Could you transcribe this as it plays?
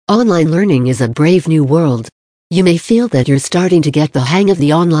Online learning is a brave new world. You may feel that you're starting to get the hang of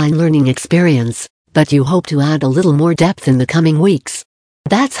the online learning experience, but you hope to add a little more depth in the coming weeks.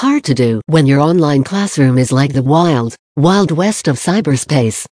 That's hard to do when your online classroom is like the wild, wild west of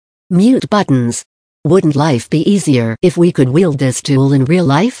cyberspace. Mute buttons. Wouldn't life be easier if we could wield this tool in real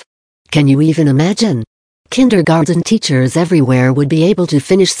life? Can you even imagine? Kindergarten teachers everywhere would be able to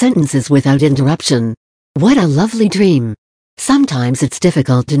finish sentences without interruption. What a lovely dream. Sometimes it's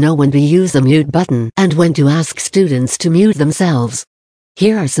difficult to know when to use the mute button and when to ask students to mute themselves.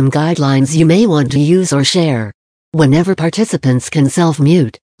 Here are some guidelines you may want to use or share. Whenever participants can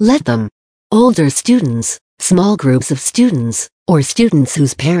self-mute, let them. Older students, small groups of students, or students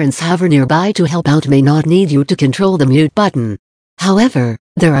whose parents have nearby to help out may not need you to control the mute button. However,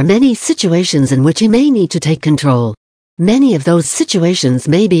 there are many situations in which you may need to take control. Many of those situations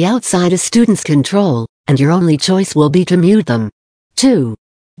may be outside a student's control, and your only choice will be to mute them. 2.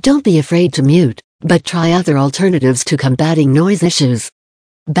 Don't be afraid to mute, but try other alternatives to combating noise issues.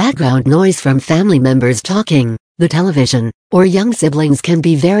 Background noise from family members talking, the television, or young siblings can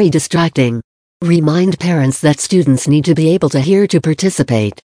be very distracting. Remind parents that students need to be able to hear to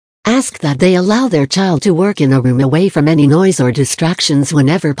participate. Ask that they allow their child to work in a room away from any noise or distractions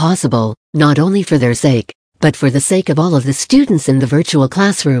whenever possible, not only for their sake, but for the sake of all of the students in the virtual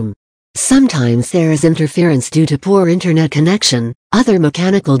classroom. Sometimes there is interference due to poor internet connection, other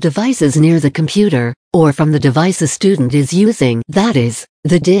mechanical devices near the computer, or from the device a student is using, that is,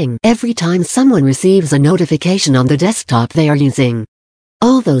 the ding every time someone receives a notification on the desktop they are using.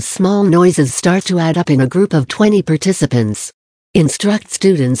 All those small noises start to add up in a group of 20 participants. Instruct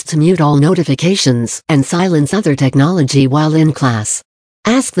students to mute all notifications and silence other technology while in class.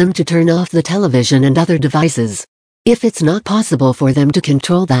 Ask them to turn off the television and other devices. If it's not possible for them to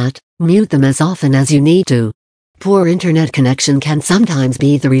control that, mute them as often as you need to. Poor internet connection can sometimes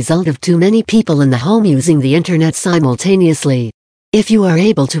be the result of too many people in the home using the internet simultaneously. If you are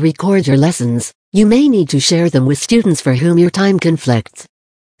able to record your lessons, you may need to share them with students for whom your time conflicts.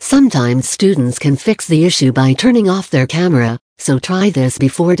 Sometimes students can fix the issue by turning off their camera, so try this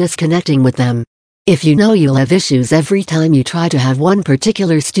before disconnecting with them. If you know you'll have issues every time you try to have one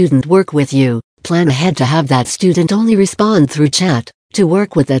particular student work with you, plan ahead to have that student only respond through chat, to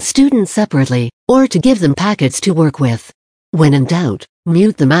work with that student separately, or to give them packets to work with. When in doubt,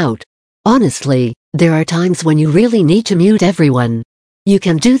 mute them out. Honestly, there are times when you really need to mute everyone. You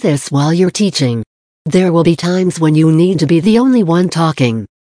can do this while you're teaching. There will be times when you need to be the only one talking.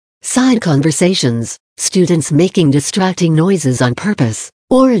 Side conversations, students making distracting noises on purpose,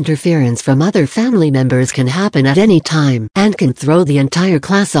 or interference from other family members can happen at any time and can throw the entire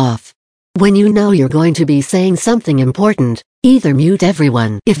class off. When you know you're going to be saying something important, either mute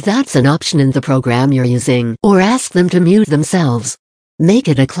everyone if that's an option in the program you're using, or ask them to mute themselves. Make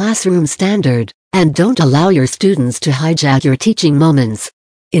it a classroom standard, and don't allow your students to hijack your teaching moments.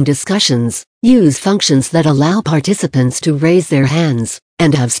 In discussions, use functions that allow participants to raise their hands,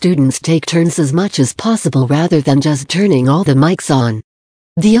 and have students take turns as much as possible rather than just turning all the mics on.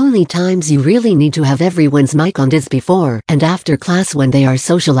 The only times you really need to have everyone's mic on is before and after class when they are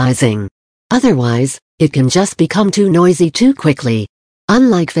socializing. Otherwise, it can just become too noisy too quickly.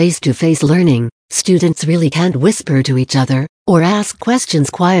 Unlike face-to-face learning, students really can't whisper to each other, or ask questions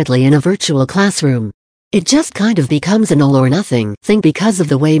quietly in a virtual classroom. It just kind of becomes an all-or-nothing thing because of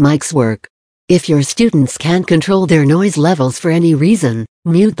the way mics work. If your students can't control their noise levels for any reason,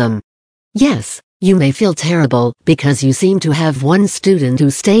 mute them. Yes, you may feel terrible because you seem to have one student who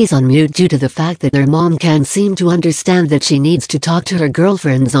stays on mute due to the fact that their mom can't seem to understand that she needs to talk to her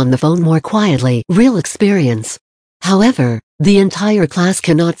girlfriends on the phone more quietly. Real experience. However, the entire class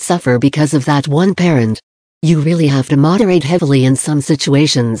cannot suffer because of that one parent. You really have to moderate heavily in some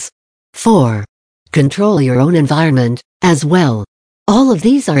situations. 4. Control your own environment, as well. All of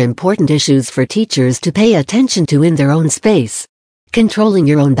these are important issues for teachers to pay attention to in their own space. Controlling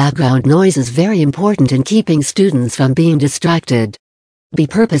your own background noise is very important in keeping students from being distracted. Be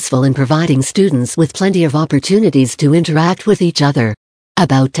purposeful in providing students with plenty of opportunities to interact with each other.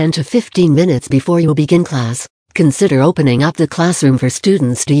 About 10 to 15 minutes before you begin class, consider opening up the classroom for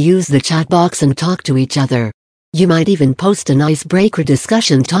students to use the chat box and talk to each other. You might even post an icebreaker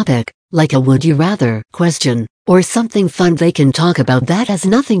discussion topic, like a would you rather question, or something fun they can talk about that has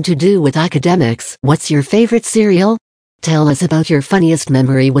nothing to do with academics. What's your favorite cereal? Tell us about your funniest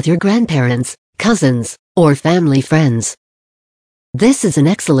memory with your grandparents, cousins, or family friends. This is an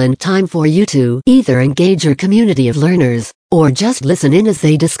excellent time for you to either engage your community of learners, or just listen in as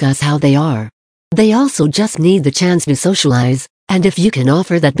they discuss how they are. They also just need the chance to socialize, and if you can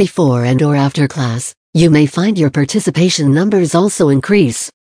offer that before and or after class, you may find your participation numbers also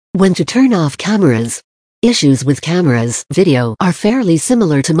increase. When to turn off cameras. Issues with cameras, video, are fairly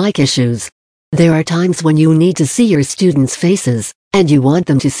similar to mic issues. There are times when you need to see your students' faces, and you want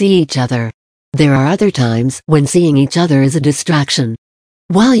them to see each other. There are other times when seeing each other is a distraction.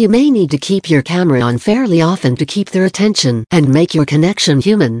 While you may need to keep your camera on fairly often to keep their attention and make your connection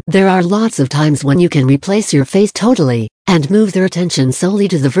human, there are lots of times when you can replace your face totally and move their attention solely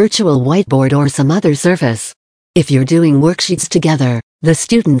to the virtual whiteboard or some other surface. If you're doing worksheets together, the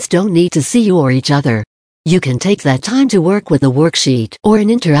students don't need to see you or each other. You can take that time to work with a worksheet or an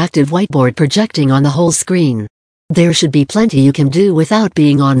interactive whiteboard projecting on the whole screen. There should be plenty you can do without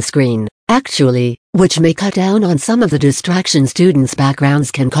being on screen, actually, which may cut down on some of the distraction students' backgrounds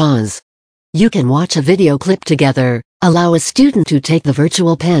can cause. You can watch a video clip together, allow a student to take the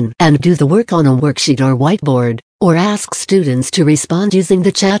virtual pen and do the work on a worksheet or whiteboard, or ask students to respond using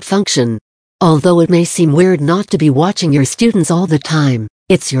the chat function. Although it may seem weird not to be watching your students all the time,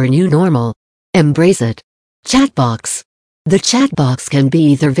 it's your new normal. Embrace it. Chat box. The chat box can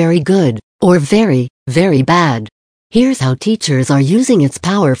be either very good, or very, very bad. Here's how teachers are using its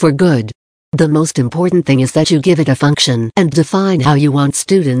power for good. The most important thing is that you give it a function and define how you want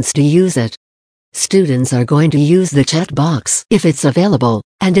students to use it. Students are going to use the chat box if it's available,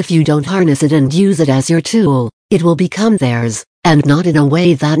 and if you don't harness it and use it as your tool, it will become theirs, and not in a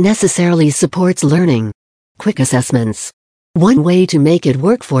way that necessarily supports learning. Quick assessments. One way to make it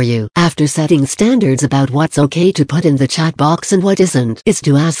work for you after setting standards about what's okay to put in the chat box and what isn't is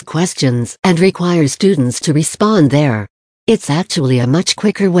to ask questions and require students to respond there. It's actually a much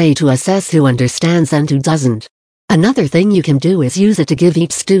quicker way to assess who understands and who doesn't. Another thing you can do is use it to give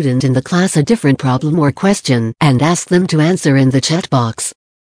each student in the class a different problem or question and ask them to answer in the chat box.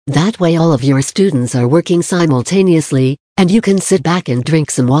 That way all of your students are working simultaneously, and you can sit back and drink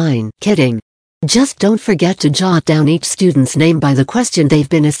some wine. Kidding. Just don't forget to jot down each student's name by the question they've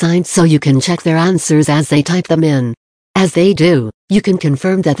been assigned so you can check their answers as they type them in. As they do, you can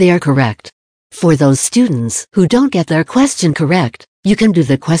confirm that they are correct. For those students who don't get their question correct, you can do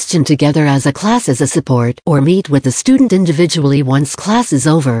the question together as a class as a support or meet with the student individually once class is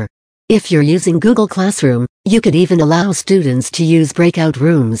over. If you're using Google Classroom, you could even allow students to use breakout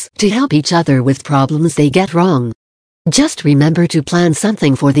rooms to help each other with problems they get wrong. Just remember to plan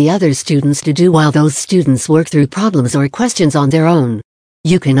something for the other students to do while those students work through problems or questions on their own.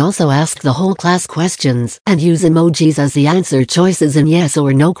 You can also ask the whole class questions and use emojis as the answer choices in yes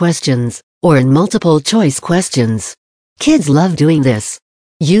or no questions, or in multiple choice questions. Kids love doing this.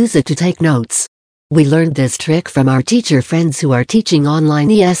 Use it to take notes. We learned this trick from our teacher friends who are teaching online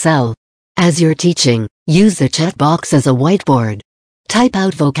ESL. As you're teaching, use the chat box as a whiteboard. Type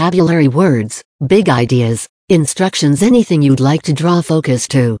out vocabulary words, big ideas, instructions, anything you'd like to draw focus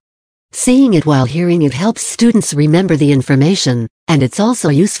to. Seeing it while hearing it helps students remember the information, and it's also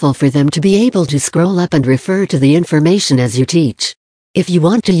useful for them to be able to scroll up and refer to the information as you teach. If you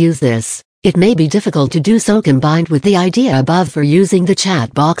want to use this, it may be difficult to do so combined with the idea above for using the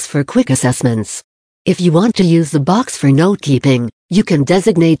chat box for quick assessments. If you want to use the box for note-keeping, you can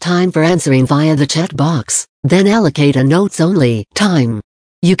designate time for answering via the chat box, then allocate a notes-only time.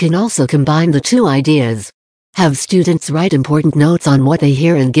 You can also combine the two ideas. Have students write important notes on what they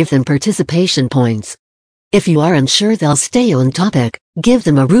hear and give them participation points. If you are unsure they'll stay on topic, give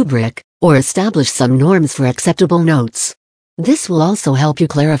them a rubric, or establish some norms for acceptable notes. This will also help you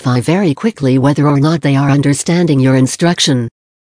clarify very quickly whether or not they are understanding your instruction.